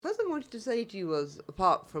wanted to say to you was,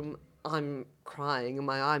 apart from I'm crying and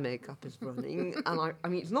my eye makeup is running, and I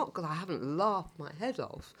mean, it's not because I haven't laughed my head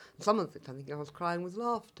off. Some of the time I think I was crying with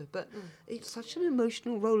laughter, but it's such an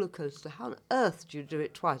emotional roller coaster. How on earth do you do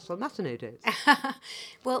it twice on matinee days?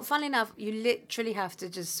 Well, funnily enough, you literally have to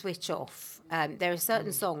just switch off. There are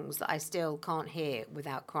certain songs that I still can't hear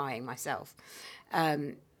without crying myself.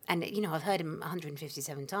 And, you know, I've heard him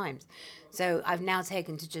 157 times. So I've now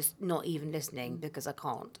taken to just not even listening because I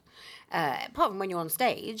can't. Apart from when you're on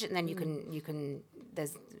stage, and then you can,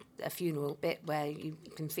 there's a funeral bit where you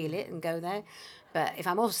can feel it and go there. But if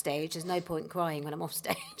I'm off stage, there's no point crying when I'm off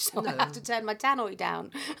stage. So I have to turn my tannoy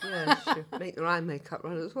down. Yes, you make the eye makeup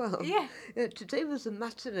run as well. Yeah. Today was a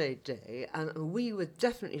matinee day, and we were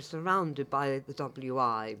definitely surrounded by the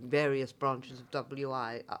WI, various branches of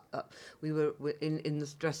WI. We were in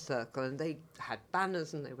this dress circle, and they had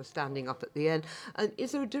banners, and they were standing up at the end. And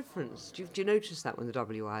is there a difference? Do you notice that when the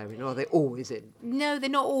WI are in, or are they always in? No, they're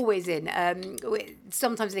not always in.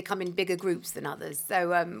 Sometimes they come in bigger groups than others.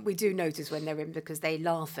 So we do notice when they're in because they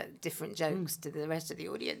laugh at different jokes to the rest of the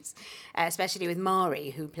audience, especially with Mari,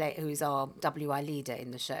 who's our WI leader in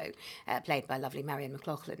the show, played by lovely Marion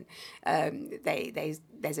McLaughlin.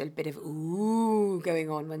 There's a bit of ooh going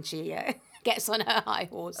on when she gets on her high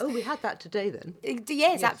horse. Oh, we had that today then.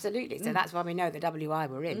 Yes, absolutely. So that's why we know the WI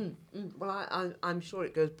were in. Well, I'm sure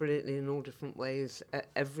it goes brilliantly in all different ways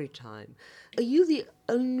every time. Are you the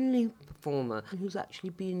only performer who's actually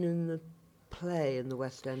been in the play in the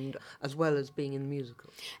West End as well as being in the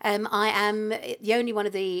musical? I am the only one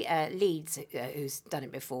of the leads who's done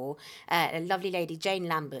it before. A lovely lady, Jane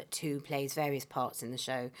Lambert, who plays various parts in the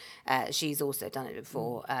show. She's also done it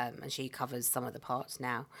before, and she covers some of the parts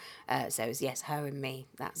now. So it's, yes, her and me.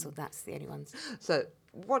 That's the only ones. So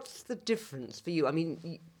what's the difference for you? I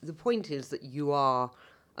mean, the point is that you are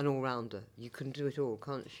an all-rounder. You can do it all,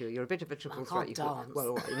 can't you? You're a bit of a triple threat. You can't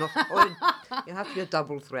dance. You're not, you have to be a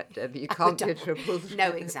double threat, Debbie. You can't be a triple threat.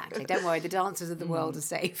 No, exactly. Don't worry, the dancers of the world are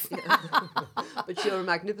safe. But you're a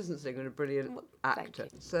magnificent singer and a brilliant actor.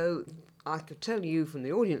 So I could tell you from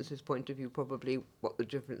the audience's point of view probably what the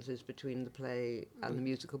difference is between the play and the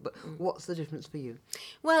musical, but what's the difference for you?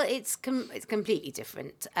 Well, it's completely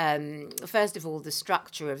different. First of all, the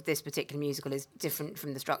structure of this particular musical is different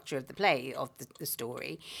from the structure of the play, of the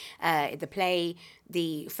story. The play,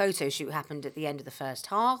 the photo shoot happened at the end of the first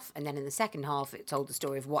half, and then in the second half it told the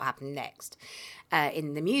story of what happened next.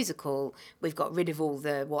 In the musical, we've got rid of all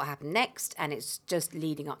the what happened next, and it's just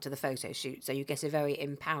leading up to the photo shoot. So you get a very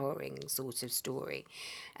empowering sort of story,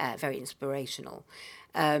 very inspirational.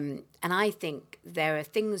 And I think there are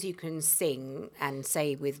things you can sing and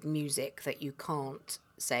say with music that you can't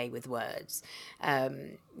say with words.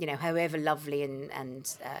 You know, however lovely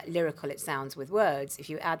and lyrical it sounds with words, if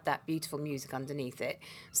you add that beautiful music underneath it,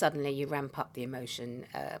 suddenly you ramp up the emotion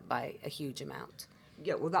by a huge amount.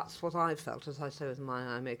 Yeah, well, that's what I felt, as I say, with my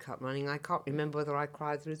eye makeup running. I can't remember whether I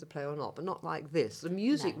cried through the play or not, but not like this. The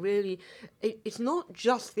music really, it's not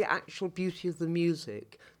just the actual beauty of the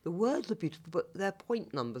music. The words are beautiful, but they're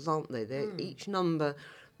point numbers, aren't they? Each number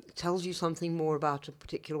tells you something more about a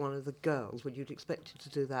particular one of the girls, when you'd expect it to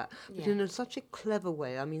do that. But in such a clever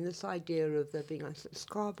way. I mean, this idea of there being like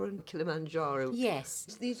Scarborough and Kilimanjaro.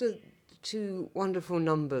 Yes. These are two wonderful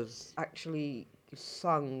numbers actually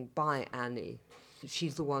sung by Annie.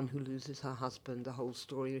 She's the one who loses her husband. The whole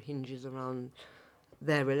story hinges around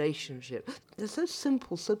their relationship. They're so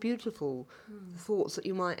simple, so beautiful, thoughts that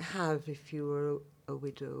you might have if you were a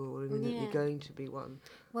widow or imminently going to be one.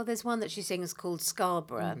 Well, there's one that she sings called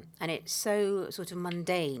Scarborough, and it's so sort of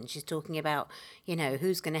mundane. She's talking about, you know,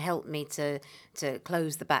 who's going to help me to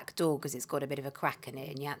close the back door because it's got a bit of a crack in it,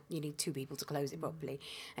 and you need two people to close it properly.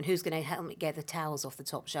 And who's going to help me get the towels off the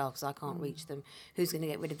top shelf because I can't reach them? Who's going to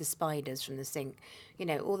get rid of the spiders from the sink? You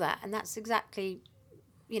know, all that. And that's exactly,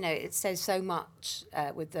 you know, it says so much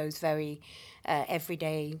with those very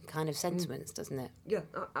everyday kind of sentiments, doesn't it? Yeah,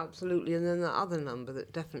 absolutely. And then the other number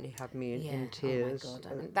that definitely had me in tears. Oh,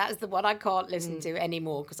 my God. That's the one I can't listen to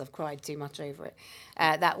anymore because I've cried too much over it.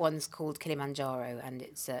 That one's called Kilimanjaro, and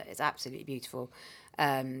it's absolutely beautiful.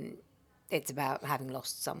 It's about having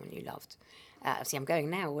lost someone you loved. See, I'm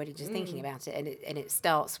going now already just thinking about it, and it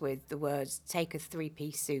starts with the words, take a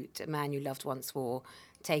three-piece suit a man you loved once wore,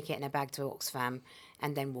 take it in a bag to Oxfam,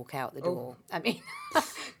 and then walk out the door. I mean,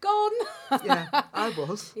 gone. Yeah, I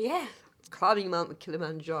was. Yeah. climbing Mount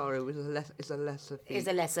Kilimanjaro is a lesser feat. Is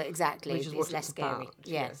a lesser, exactly. Which is it's what less it's scary. about,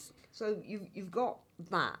 Yes. So you've got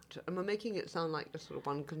that, and we're making it sound like just sort of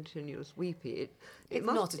one continuous weepy. It's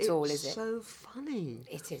not at all, is it? It's so funny.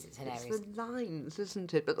 It is. It's hilarious. It's the lines,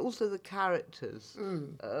 isn't it? But also the characters.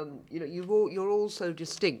 You're all so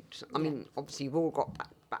distinct. I mean, obviously you've all got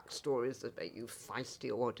backstories that make you feisty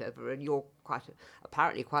or whatever, and you're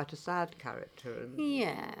apparently quite a sad character. And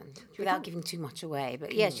Yeah, without giving too much away.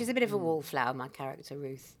 But yeah, she's a bit of a wallflower, my character,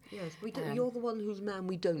 Ruth. Yes, you're the one whose man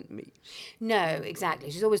we don't meet. No,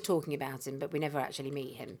 exactly. She's always talking about him, but we never actually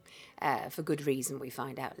meet him, for good reason, we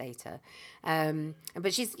find out later.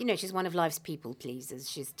 But she's one of life's people pleasers.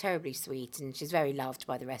 She's terribly sweet, and she's very loved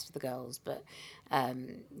by the rest of the girls. But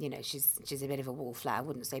she's a bit of a wallflower. I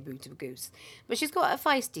wouldn't say boo to a goose, but she's got a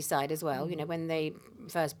feisty side as well. When they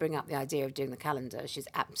first bring up the idea of doing the calendar, she's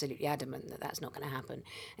absolutely adamant that that's not going to happen,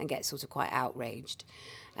 and gets sort of quite outraged.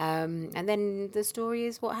 And then the story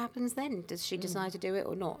is what happens then. Does she decide to do it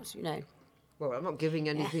or not? Well, I'm not giving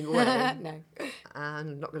anything away. No. And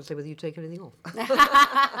I'm not going to say whether you take anything off.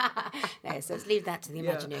 No, so let's leave that to the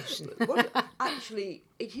imagination. Actually,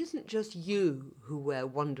 it isn't just you who wear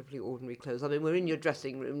wonderfully ordinary clothes. I mean, we're in your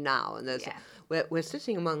dressing room now, and we're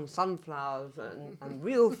sitting among sunflowers and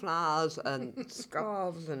real flowers and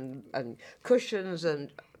scarves and cushions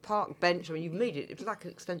and park bench. I mean, you've made it. It's like an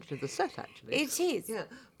extension of the set, actually. It is. Yeah.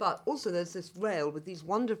 But also there's this rail with these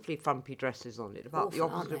wonderfully frumpy dresses on it, about the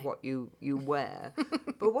opposite of what you wear.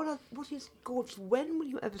 But what is gorgeous, when will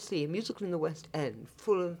you ever see a musical in the West End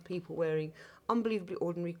full of people wearing unbelievably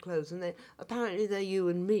ordinary clothes, and apparently they're you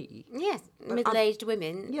and me. Yes, middle-aged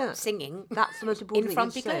women singing. That's the most important in thing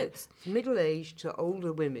frumpy clothes. Middle-aged to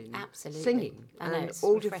older women singing. I know, and it's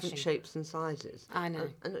all refreshing. different shapes and sizes. I know.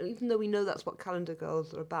 And even though we know that's what Calendar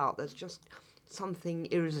Girls are about, there's just something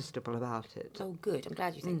irresistible about it. Oh, good. I'm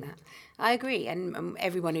glad you think that. I agree. And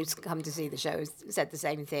everyone who's come to see the show has said the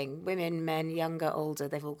same thing. Women, men, younger, older,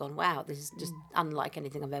 they've all gone, wow, this is just unlike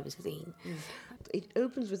anything I've ever seen. It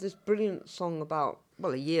opens with this brilliant song about,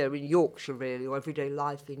 well, a year in Yorkshire, really, or everyday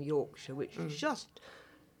life in Yorkshire, which just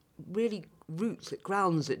really roots it,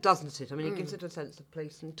 grounds it, doesn't it? I mean, it gives it a sense of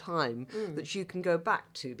place and time that you can go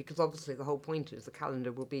back to, because obviously the whole point is the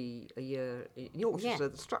calendar will be a year in Yorkshire, so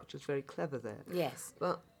the structure's very clever there. Yes.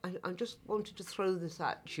 But I just wanted to throw this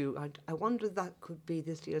at you. I wonder if that could be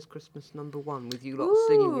this year's Christmas #1 with you lot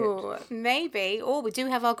singing it. Maybe. Or we do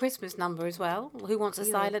have our Christmas number as well. Who Wants a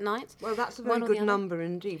Silent Night? Well, that's a very good number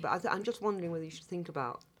indeed, but I'm just wondering whether you should think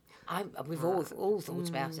about. We've all thought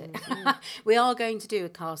about it. We are going to do a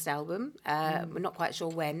cast album. We're not quite sure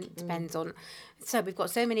when. It depends on. So we've got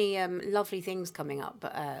so many lovely things coming up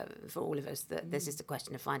for all of us that this is a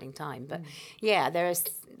question of finding time. But yeah, there are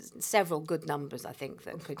several good numbers, I think,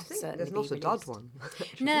 that could certainly there's be not released. a dud one.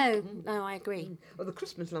 No, I agree. Well, the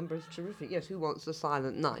Christmas number is terrific. Yes, Who Wants a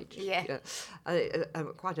Silent Night? Yeah.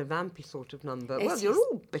 Quite a vampy sort of number. It Well, is. you're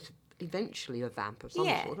all eventually a vamp of some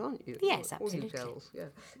sort, aren't you? Yes, all you absolutely. girls,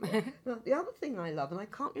 Now, the other thing I love, and I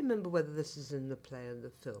can't remember whether this is in the play and the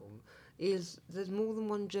film, is there's more than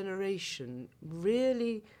one generation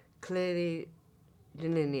really clearly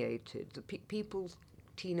delineated. The people's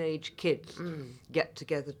teenage kids get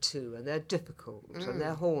together too, and they're difficult, and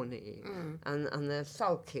they're horny, and they're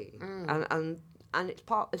sulky, and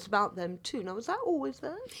it's about them too. Now, was that always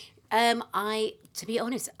there? To be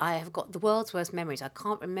honest, I have got the world's worst memories. I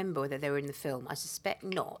can't remember whether they were in the film. I suspect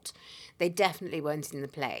not. They definitely weren't in the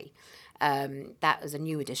play. That was a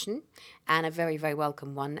new addition and a very, very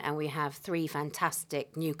welcome one. And we have 3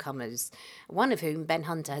 fantastic newcomers, one of whom, Ben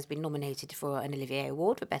Hunter, has been nominated for an Olivier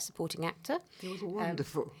Award for Best Supporting Actor. He was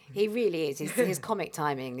wonderful. He really is. His comic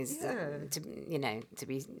timing is, to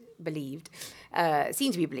be believed.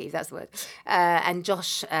 Seen to be believed, that's the word. And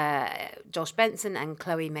Josh Benson and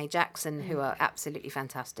Chloe Mae Jackson, who are absolutely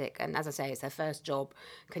fantastic. And as I say, it's their first job.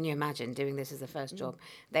 Can you imagine doing this as their first job?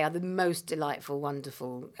 They are the most delightful,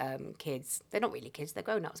 wonderful kids. They're not really kids, they're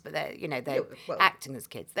grown-ups, but they're acting as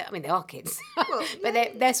kids. They are kids. But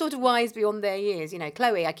they're sort of wise beyond their years.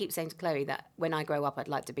 Chloe, I keep saying to Chloe that when I grow up, I'd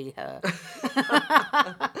like to be her.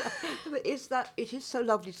 But it is so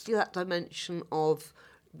lovely to see that dimension of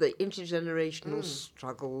the intergenerational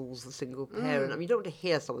struggles, the single parent. I mean, you don't want to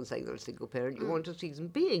hear someone saying they're a single parent. You want to see them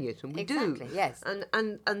being it, and we do. Yes.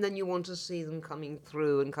 And then you want to see them coming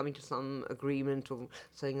through and coming to some agreement, or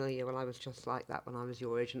saying, oh yeah, well, I was just like that when I was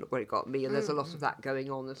your age, and look where it got me. And there's a lot of that going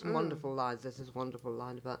on. There's some wonderful lines. There's this wonderful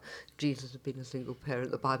line about Jesus had been a single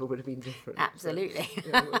parent. The Bible would have been different. Absolutely.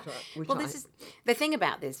 So, this is the thing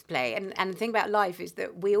about this play, and the thing about life is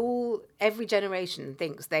that every generation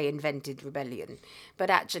thinks they invented rebellion,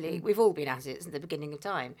 but actually, we've all been at it since the beginning of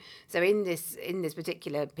time. So in this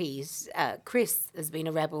particular piece, Chris has been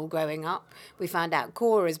a rebel growing up. We found out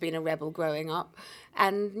Cora has been a rebel growing up.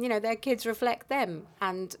 And, you know, their kids reflect them.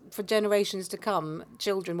 And for generations to come,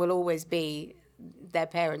 children will always be their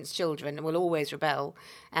parents' children and will always rebel,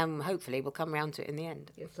 and hopefully we'll come round to it in the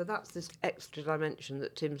end. Yeah, so that's this extra dimension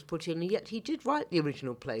that Tim's put in, and yet he did write the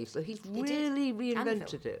original play, so he's really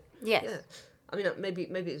reinvented it. Yes. Yeah. I mean,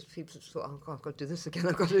 maybe it's people just thought, oh God, I've got to do this again.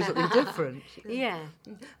 I've got to do something different. Yeah.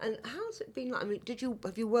 And how's it been like? I mean,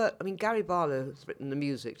 have you worked? I mean, Gary Barlow has written the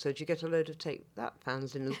music, so did you get a load of Take That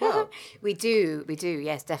fans in as well? We do.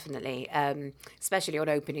 Yes, definitely. Especially on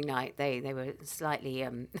opening night, they were slightly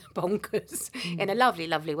bonkers in a lovely,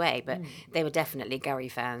 lovely way, but they were definitely Gary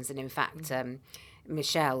fans. And in fact,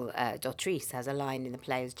 Michelle Dautrice has a line in the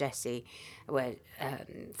play as Jessie where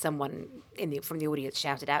someone from the audience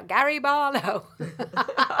shouted out, "Gary Barlow!"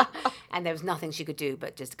 And there was nothing she could do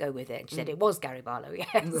but just go with it. And she said it was Gary Barlow,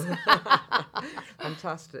 yes.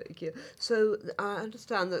 Fantastic. Yeah. So I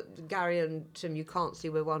understand that Gary and Tim, you can't see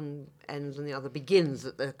where one ends and the other begins,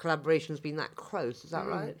 that the collaboration's been that close. Is that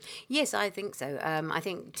right? Yes, I think so. I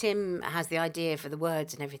think Tim has the idea for the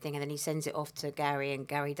words and everything, and then he sends it off to Gary, and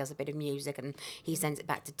Gary does a bit of music, and he sends it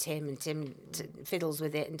back to Tim, and Tim fiddles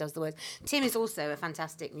with it and does the words. Tim is also a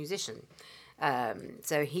fantastic musician.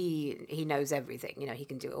 So he knows everything, you know, he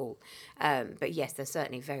can do it all. But yes, they're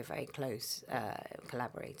certainly very, very close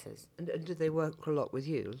collaborators. And did they work a lot with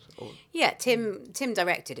you? Or? Yeah, Tim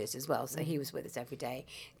directed it as well, so he was with us every day.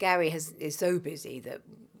 Gary is so busy that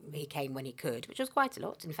he came when he could, which was quite a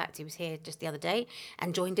lot. In fact, he was here just the other day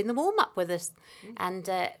and joined in the warm-up with us. And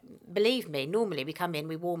believe me, normally we come in,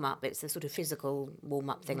 we warm up. It's a sort of physical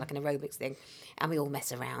warm-up thing, like an aerobics thing. And we all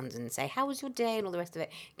mess around and say, how was your day? And all the rest of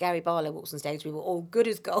it. Gary Barlow walks on stage. We were all good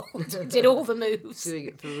as gold. Did all the moves. Doing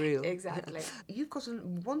it for real. Exactly. You've got a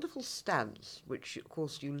wonderful stance, which, of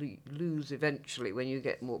course, you lose eventually when you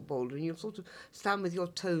get more bold. And you sort of stand with your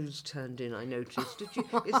toes turned in, I noticed. Did you?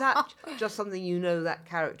 Is that just something you know that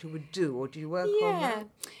character would do, or do you work on that?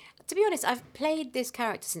 To be honest, I've played this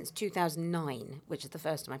character since 2009, which is the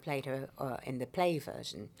first time I played her in the play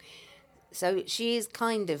version. So she is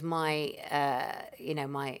kind of my,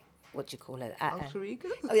 my, what do you call it? Alter ego?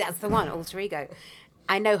 Oh, that's the one, alter ego.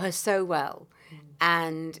 I know her so well.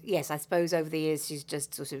 And yes, I suppose over the years she's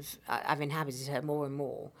just sort of, I've inhabited her more and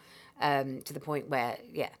more to the point where,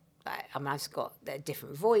 I've got a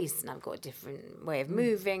different voice and I've got a different way of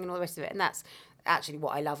moving and all the rest of it. And that's actually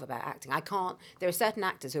what I love about acting. There are certain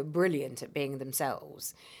actors who are brilliant at being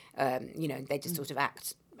themselves. They just sort of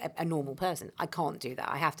act a normal person. I can't do that.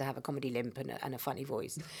 I have to have a comedy limp and a funny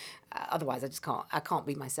voice. Otherwise, I can't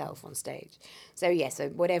be myself on stage. So so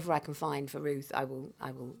whatever I can find for Ruth, I will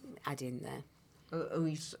add in there.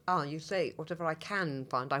 You say, whatever I can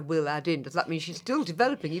find, I will add in. Does that mean she's still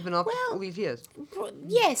developing even after all these years?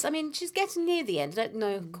 Yes, I mean, she's getting near the end. I don't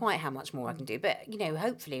know quite how much more I can do, but,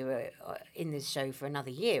 hopefully we're in this show for another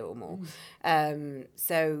year or more.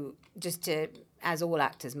 So just to, as all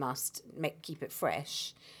actors must, keep it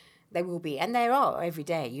fresh. There will be, and there are every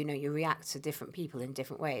day, you react to different people in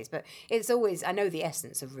different ways. But it's always, I know the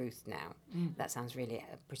essence of Ruth now. That sounds really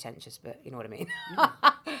pretentious, but you know what I mean.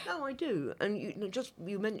 No, I do. And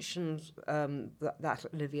you mentioned that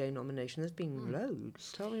Olivier nomination. There's been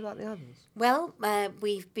loads. Tell me about the others. Well,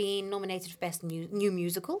 we've been nominated for Best New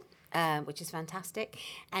Musical, which is fantastic.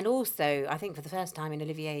 And also, I think for the first time in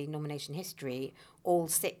Olivier nomination history, all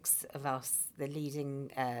 6 of us, the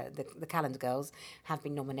leading, the Calendar Girls, have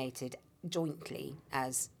been nominated jointly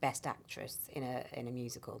as Best Actress in a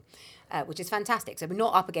musical, which is fantastic. So we're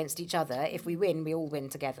not up against each other. If we win, we all win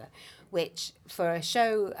together, which for a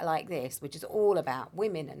show like this, which is all about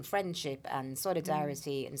women and friendship and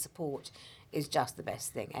solidarity and support, is just the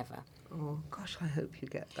best thing ever. Oh, gosh, I hope you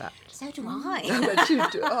get that. So do I. I bet you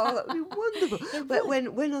do. Oh, that would be wonderful. But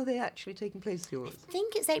when are they actually taking place, yours? I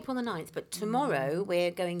think it's April the 9th, but tomorrow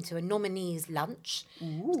we're going to a nominees' lunch,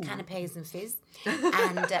 canapes and fizz,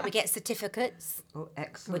 and we get certificates. Oh,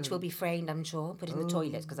 excellent. Which will be framed, I'm sure, put in the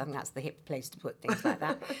toilet, because I think that's the hip place to put things like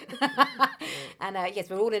that. And yes,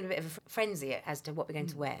 we're all in a bit of a frenzy as to what we're going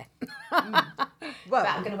to wear. Well, but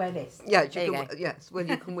I'm going to wear this. Yeah, yes. Well,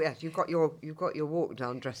 you can. Yes, you've got your walk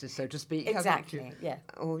down dresses, so to speak. Exactly. Yeah.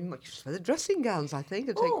 Or you might just wear the dressing gowns, I think.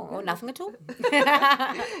 Or nothing at all.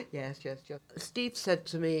 Yes. Steve said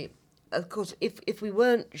to me, of course, if we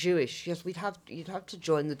weren't Jewish, yes, you'd have to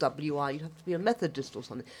join the WI. You'd have to be a Methodist or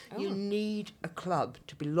something. You need a club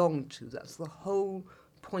to belong to. That's the whole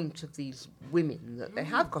point of these women, that they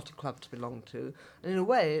have got a club to belong to, and in a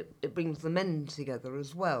way it brings the men together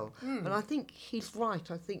as well. And I think he's right.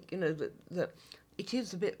 I think that it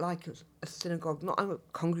is a bit like a synagogue, not a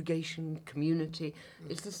congregation, community.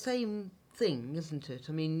 It's the same thing, isn't it?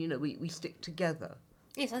 I mean, we stick together.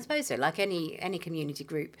 Yes, I suppose so. Like any community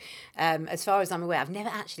group, as far as I'm aware, I've never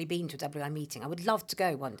actually been to a WI meeting. I would love to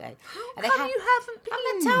go one day. How come you haven't been?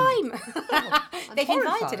 At the time. They've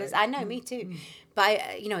invited us. I know, me too. Mm. But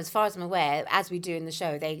as far as I'm aware, as we do in the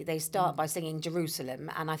show, they start by singing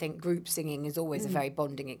Jerusalem, and I think group singing is always a very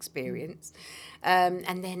bonding experience.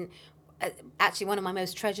 And then. Actually, one of my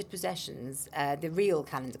most treasured possessions, the real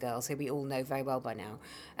Calendar Girls, who we all know very well by now,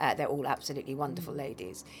 they're all absolutely wonderful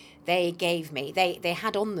ladies. They gave me, they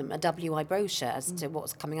had on them a WI brochure as to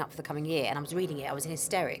what's coming up for the coming year, and I was reading it, I was in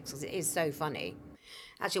hysterics, because it is so funny.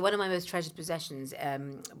 Actually, one of my most treasured possessions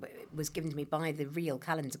was given to me by the real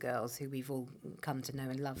Calendar Girls, who we've all come to know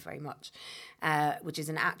and love very much, which is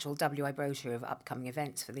an actual WI brochure of upcoming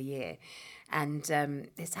events for the year. And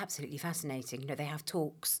it's absolutely fascinating. They have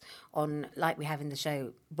talks on, like we have in the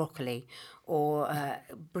show, broccoli, or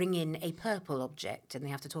bring in a purple object, and they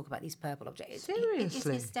have to talk about these purple objects. Seriously? It's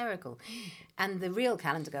hysterical. And the real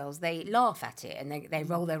Calendar Girls, they laugh at it, and they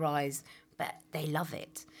roll their eyes, but they love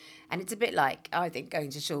it. And it's a bit like, I think,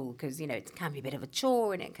 going to shul, because, it can be a bit of a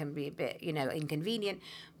chore and it can be a bit, inconvenient.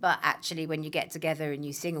 But actually, when you get together and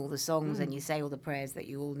you sing all the songs and you say all the prayers that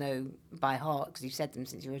you all know by heart, because you've said them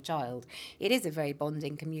since you were a child, it is a very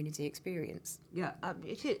bonding community experience. Yeah,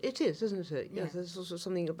 it is, isn't it? Yeah. Yes, there's also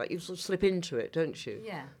something about, you sort of slip into it, don't you?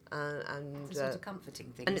 Yeah. And It's a sort of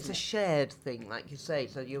comforting thing. and it's isn't a it? shared thing, like you say,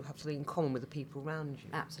 so you have something in common with the people around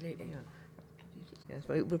you. Absolutely. Yeah. Yes,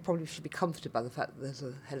 but we probably should be comforted by the fact that there's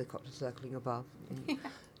a helicopter circling above. As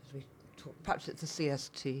we talk. Perhaps it's a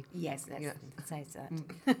CST. Yes, let's Yeah. say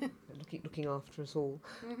that. looking after us all.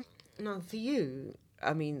 Now, for you,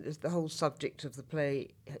 I mean, the whole subject of the play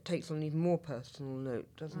takes on an even more personal note,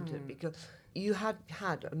 doesn't it? Because you had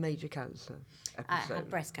a major cancer I episode. had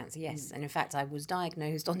breast cancer, yes. And in fact, I was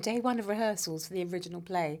diagnosed on day one of rehearsals for the original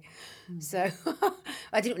play. So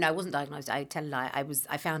I wasn't diagnosed. I tell a lie.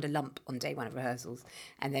 I found a lump on day one of rehearsals.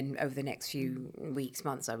 And then over the next few weeks,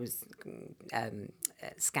 months, I was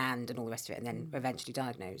scanned and all the rest of it, and then eventually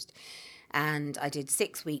diagnosed. And I did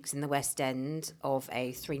 6 weeks in the West End of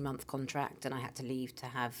a 3-month contract, and I had to leave to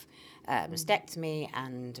have mastectomy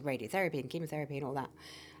and radiotherapy and chemotherapy and all that.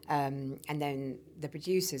 And then the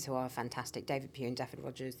producers, who are fantastic, David Pugh and Dafford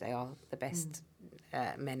Rogers, they are the best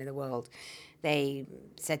men in the world. They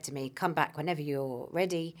said to me, come back whenever you're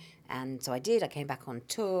ready. And so I did. I came back on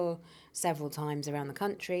tour several times around the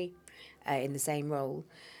country in the same role.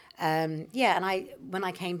 And when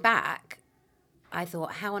I came back, I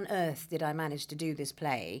thought, how on earth did I manage to do this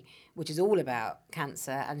play, which is all about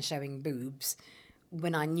cancer and showing boobs,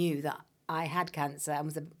 when I knew that I had cancer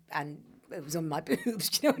and it was on my boobs.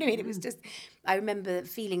 Do you know what I mean? It was just, I remember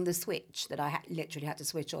feeling the switch that I literally had to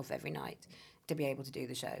switch off every night to be able to do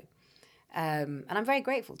the show. And I'm very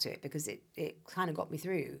grateful to it, because it kind of got me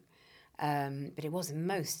through. But it was a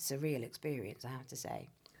most surreal experience, I have to say.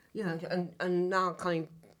 Yeah, and now coming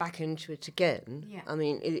back into it again, Yeah. I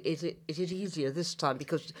mean, is it easier this time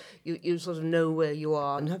because you sort of know where you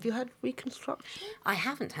are? And have you had reconstruction? I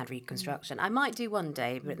haven't had reconstruction. I might do one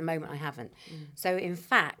day, but at the moment I haven't. So in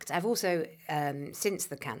fact, I've also, since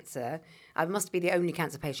the cancer, I must be the only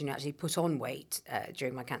cancer patient who actually put on weight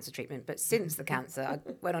during my cancer treatment. But since the cancer, I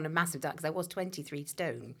went on a massive diet, because I was 23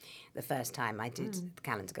 stone the first time I did the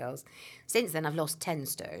Calendar Girls. Since then, I've lost 10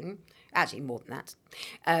 stone. Actually, more than that.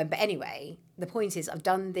 But anyway, the point is, I've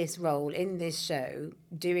done this role in this show,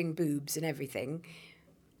 doing boobs and everything,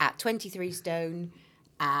 at 23 stone,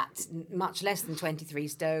 at much less than 23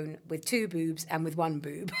 stone, with 2 boobs and with 1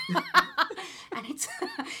 boob. And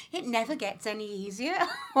it never gets any easier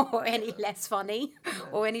or any less funny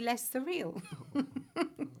or any less surreal.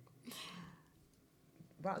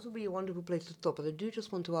 That's a really wonderful place to stop, but I do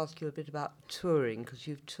just want to ask you a bit about touring, because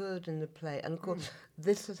you've toured in the play, and of course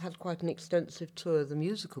this has had quite an extensive tour of the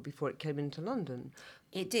musical before it came into London.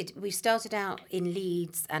 It did. We started out in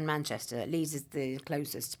Leeds and Manchester. Leeds is the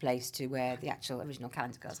closest place to where the actual original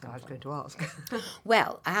Calendar Girls come I was from. going to ask.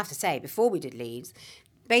 Well, I have to say, before we did Leeds,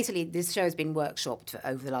 basically this show has been workshopped for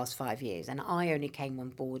over the last 5 years, and I only came on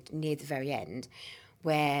board near the very end,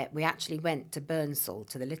 where we actually went to Burnsall,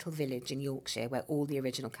 to the little village in Yorkshire where all the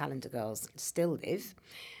original Calendar Girls still live.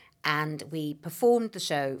 And we performed the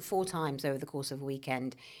show 4 times over the course of a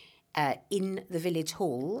weekend in the village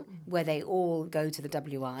hall, where they all go to the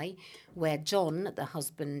WI, where John, the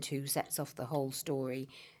husband who sets off the whole story,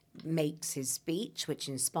 makes his speech, which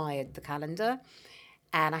inspired the calendar.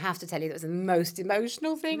 And I have to tell you, that was the most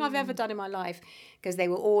emotional thing I've ever done in my life, because they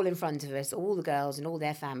were all in front of us, all the girls and all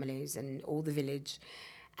their families and all the village.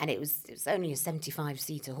 and it was only a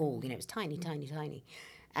 75-seater hall. You know, it was tiny, tiny, tiny.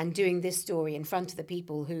 And doing this story in front of the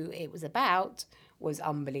people who it was about was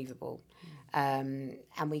unbelievable. And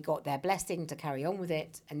we got their blessing to carry on with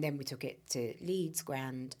it, and then we took it to Leeds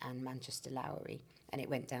Grand and Manchester Lowry, and it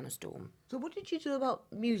went down a storm. So what did you do about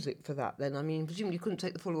music for that then? I mean, presumably you couldn't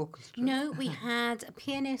take the full orchestra. No, we had a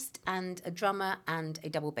pianist and a drummer and a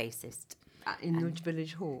double bassist. In the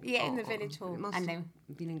village hall? Yeah, in the village hall. It must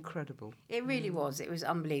have been incredible. It really was. It was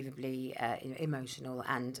unbelievably emotional.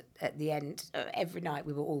 And at the end, every night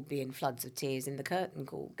we were all being floods of tears in the curtain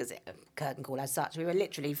call, because curtain call as such, we were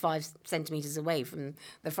literally 5 centimetres away from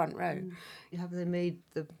the front row. Have they made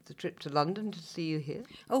the trip to London to see you here?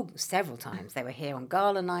 Oh, several times. They were here on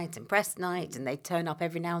gala night and press night, and they turn up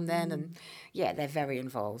every now and then. And yeah, they're very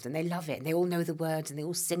involved, and they love it. And they all know the words, and they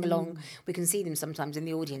all sing along. We can see them sometimes in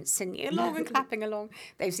the audience singing along and clapping along.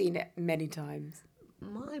 They've seen it many times.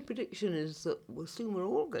 My prediction is that soon we're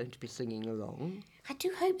all going to be singing along. I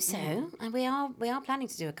do hope so, and we are planning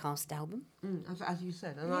to do a cast album. As you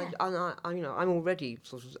said, and I, you know, I'm already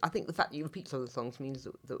sort of. I think the fact that you repeat some of the songs means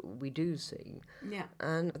that we do sing. Yeah.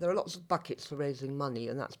 And there are lots of buckets for raising money,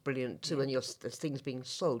 and that's brilliant too. And there's things being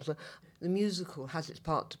sold. So the musical has its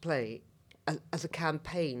part to play as a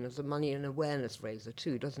campaign, as a money and awareness raiser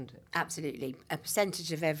too, doesn't it? Absolutely. A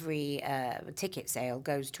percentage of every ticket sale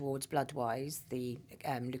goes towards Bloodwise, the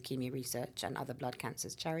leukemia research and other blood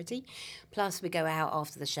cancers charity. Plus, we go out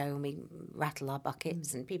after the show and we rattle our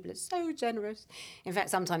buckets, and people are so generous. In fact,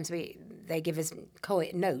 sometimes they give us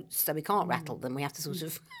notes, so we can't rattle them. We have to sort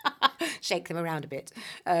of shake them around a bit,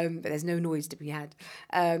 but there's no noise to be had.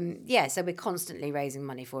 So we're constantly raising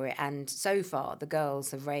money for it, and so far the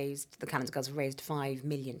Callans Girls have raised £5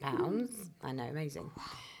 million. I know, amazing.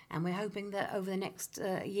 And we're hoping that over the next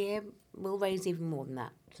year we'll raise even more than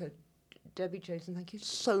that. So, Debbie Jason, thank you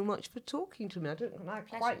so much for talking to me. I don't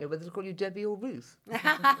quite know whether to call you Debbie or Ruth.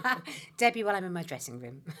 Debbie when I'm in my dressing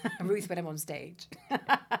room, Ruth when I'm on stage.